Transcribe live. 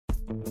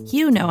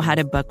You know how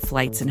to book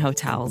flights and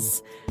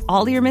hotels.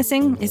 All you're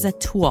missing is a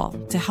tool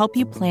to help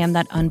you plan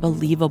that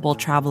unbelievable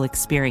travel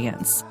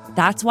experience.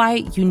 That's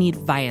why you need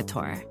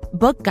Viator.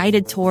 Book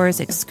guided tours,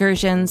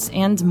 excursions,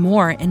 and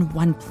more in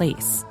one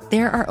place.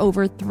 There are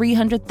over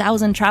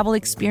 300,000 travel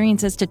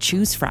experiences to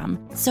choose from,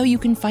 so you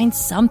can find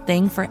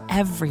something for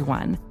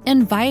everyone.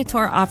 And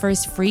Viator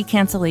offers free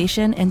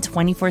cancellation and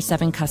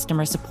 24/7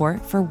 customer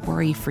support for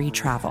worry-free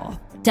travel.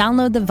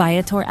 Download the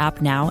Viator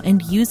app now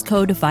and use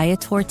code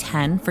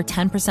Viator10 for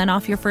 10%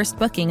 off your first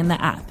booking in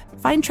the app.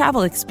 Find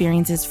travel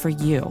experiences for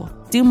you.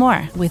 Do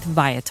more with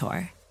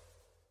Viator.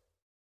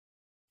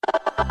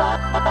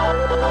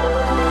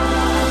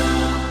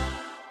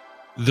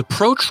 The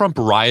pro-Trump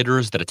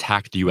rioters that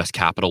attacked the U.S.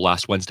 Capitol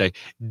last Wednesday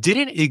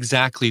didn't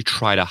exactly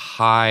try to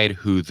hide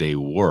who they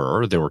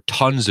were. There were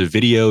tons of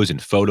videos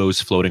and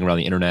photos floating around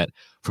the internet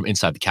from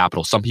inside the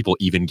Capitol. Some people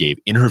even gave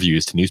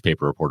interviews to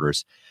newspaper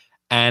reporters.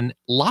 And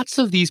lots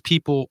of these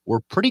people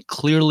were pretty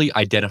clearly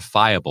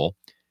identifiable,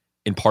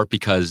 in part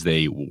because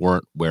they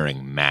weren't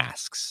wearing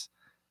masks.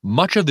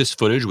 Much of this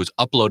footage was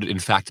uploaded, in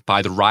fact,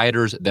 by the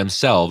rioters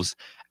themselves.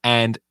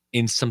 And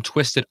in some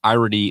twisted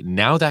irony,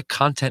 now that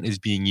content is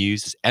being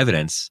used as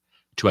evidence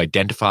to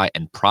identify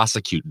and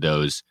prosecute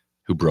those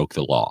who broke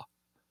the law.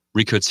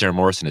 Recode Sarah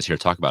Morrison is here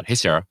to talk about. Hey,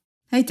 Sarah.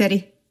 Hi,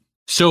 Teddy.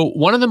 So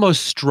one of the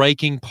most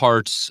striking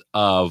parts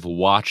of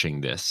watching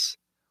this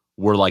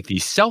were like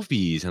these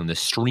selfies and the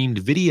streamed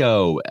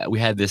video. We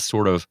had this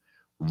sort of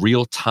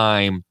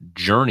real-time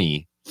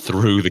journey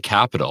through the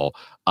Capitol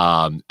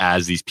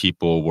as these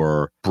people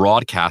were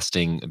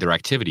broadcasting their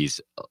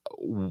activities.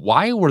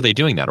 Why were they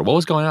doing that, or what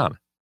was going on?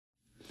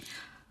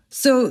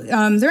 So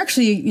there are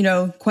actually,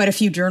 quite a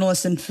few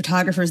journalists and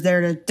photographers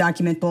there to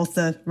document both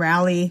the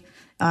rally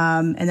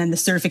and then the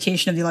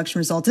certification of the election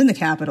results in the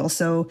Capitol.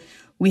 So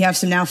we have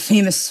some now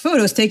famous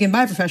photos taken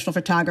by professional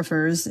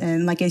photographers.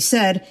 And like I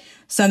said,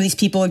 some of these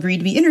people agreed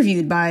to be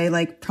interviewed by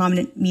like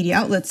prominent media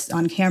outlets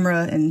on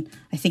camera and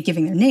I think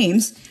giving their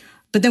names.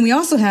 But then we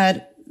also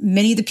had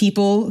many of the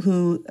people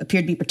who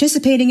appeared to be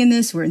participating in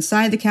this were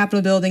inside the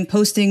Capitol building,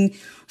 posting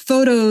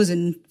photos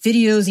and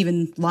videos,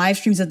 even live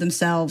streams of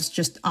themselves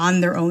just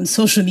on their own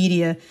social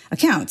media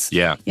accounts.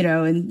 Yeah.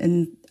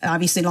 And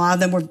obviously a lot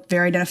of them were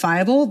very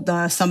identifiable.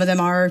 Some of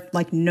them are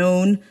like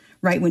known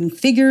right-wing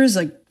figures,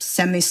 like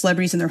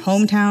semi-celebrities in their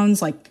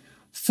hometowns, like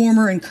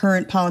former and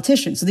current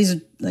politicians. So these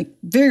are like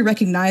very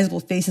recognizable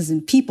faces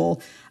and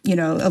people,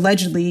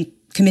 allegedly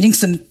committing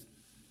some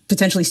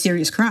potentially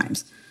serious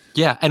crimes.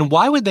 Yeah. And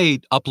why would they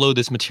upload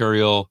this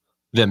material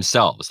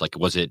themselves? Like,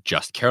 was it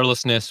just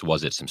carelessness?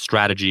 Was it some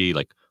strategy?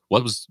 Like,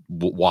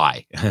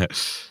 why?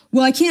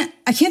 Well, I can't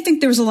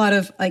think there was a lot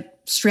of like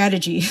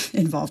strategy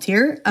involved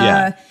here.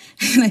 Yeah.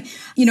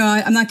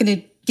 I'm not going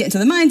to get into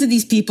the minds of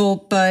these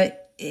people,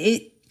 but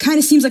it kind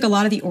of seems like a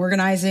lot of the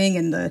organizing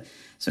and the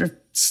sort of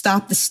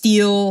stop the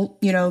steal,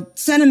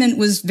 sentiment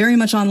was very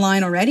much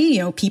online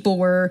already. People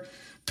were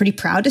pretty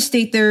proud to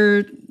state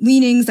their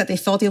leanings, that they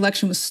felt the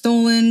election was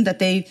stolen, that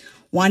they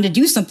wanted to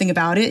do something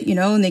about it,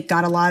 and they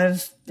got a lot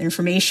of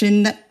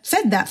information that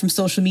fed that from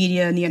social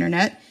media and the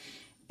internet.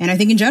 And I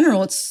think in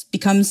general, it's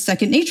become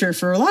second nature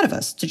for a lot of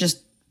us to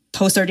just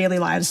post our daily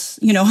lives,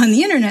 on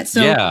the internet.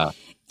 So, yeah.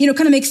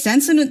 Kind of makes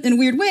sense in a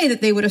weird way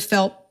that they would have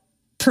felt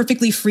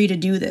perfectly free to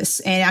do this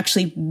and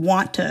actually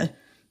want to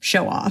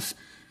show off,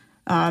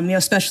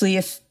 especially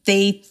if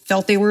they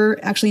felt they were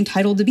actually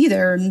entitled to be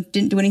there and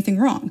didn't do anything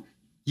wrong.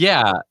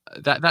 Yeah,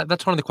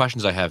 that's one of the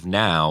questions I have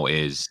now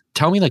is,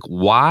 tell me, like,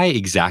 why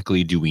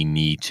exactly do we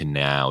need to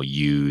now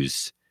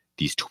use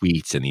these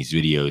tweets and these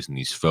videos and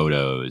these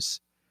photos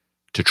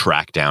to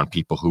track down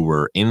people who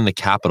were in the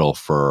Capitol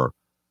for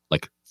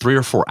like 3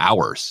 or 4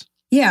 hours?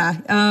 Yeah,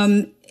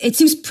 it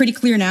seems pretty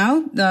clear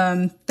now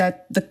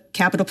that the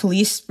Capitol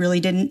Police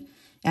really didn't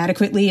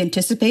adequately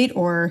anticipate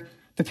or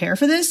prepare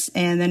for this.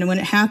 And then when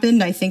it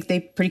happened, I think they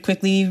pretty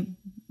quickly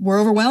were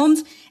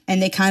overwhelmed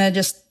and they kind of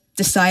just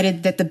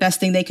decided that the best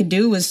thing they could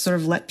do was sort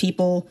of let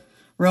people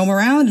roam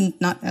around and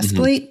not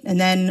escalate. Mm-hmm. And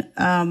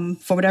then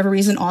for whatever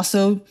reason,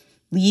 also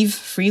leave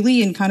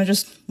freely and kind of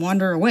just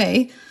wander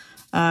away.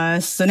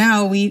 So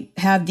now we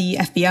have the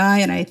FBI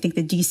and I think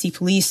the DC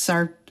police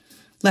are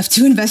left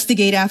to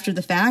investigate after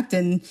the fact.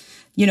 And,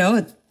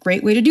 a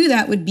great way to do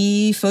that would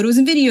be photos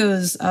and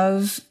videos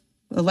of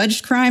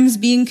alleged crimes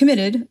being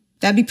committed.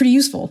 That'd be pretty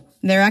useful.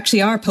 And there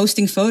actually are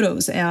posting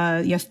photos.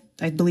 I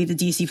believe the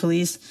DC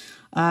police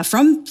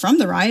from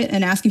the riot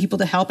and asking people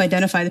to help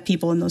identify the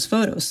people in those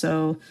photos.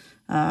 So,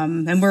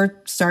 and we're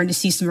starting to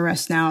see some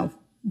arrests now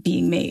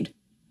being made.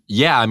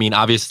 Yeah, I mean,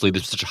 obviously,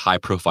 this is such a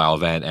high-profile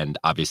event, and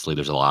obviously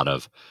there's a lot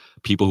of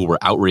people who were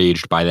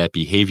outraged by that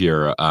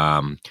behavior.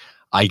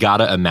 I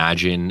gotta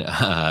imagine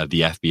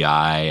the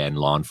FBI and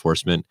law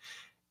enforcement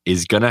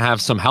is gonna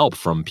have some help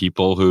from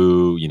people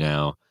who,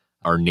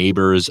 are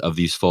neighbors of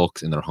these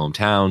folks in their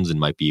hometowns and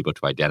might be able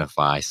to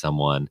identify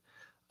someone.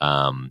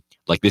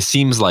 Like, this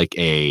seems like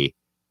a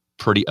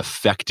pretty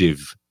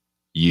effective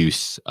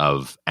use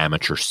of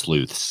amateur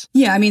sleuths.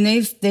 Yeah, I mean,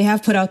 they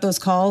have put out those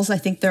calls. I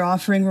think they're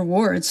offering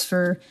rewards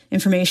for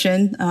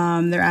information.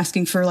 They're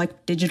asking for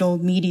like digital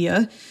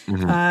media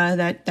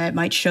that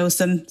might show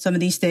some of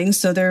these things.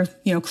 So they're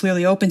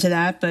clearly open to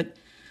that. But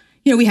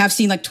we have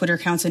seen like Twitter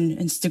accounts and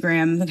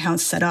Instagram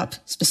accounts set up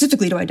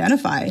specifically to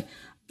identify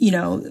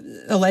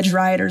alleged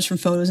rioters from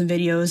photos and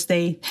videos.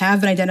 They have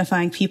been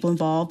identifying people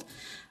involved.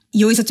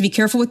 You always have to be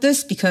careful with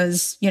this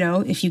because,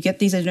 if you get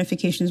these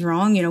identifications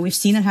wrong, we've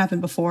seen it happen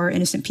before.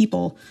 Innocent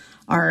people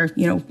are,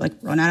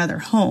 run out of their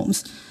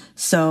homes.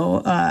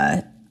 So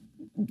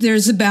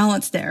there's a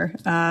balance there.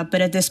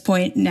 But at this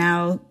point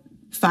now,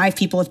 5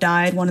 people have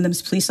died. One of them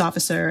is a police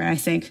officer. And I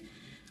think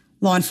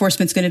law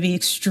enforcement's going to be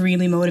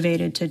extremely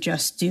motivated to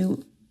just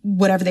do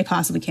whatever they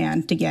possibly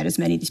can to get as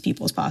many of these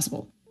people as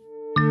possible.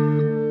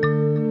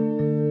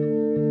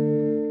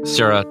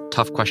 Sarah,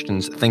 tough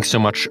questions. Thanks so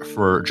much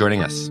for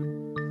joining us.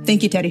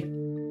 Thank you, Teddy.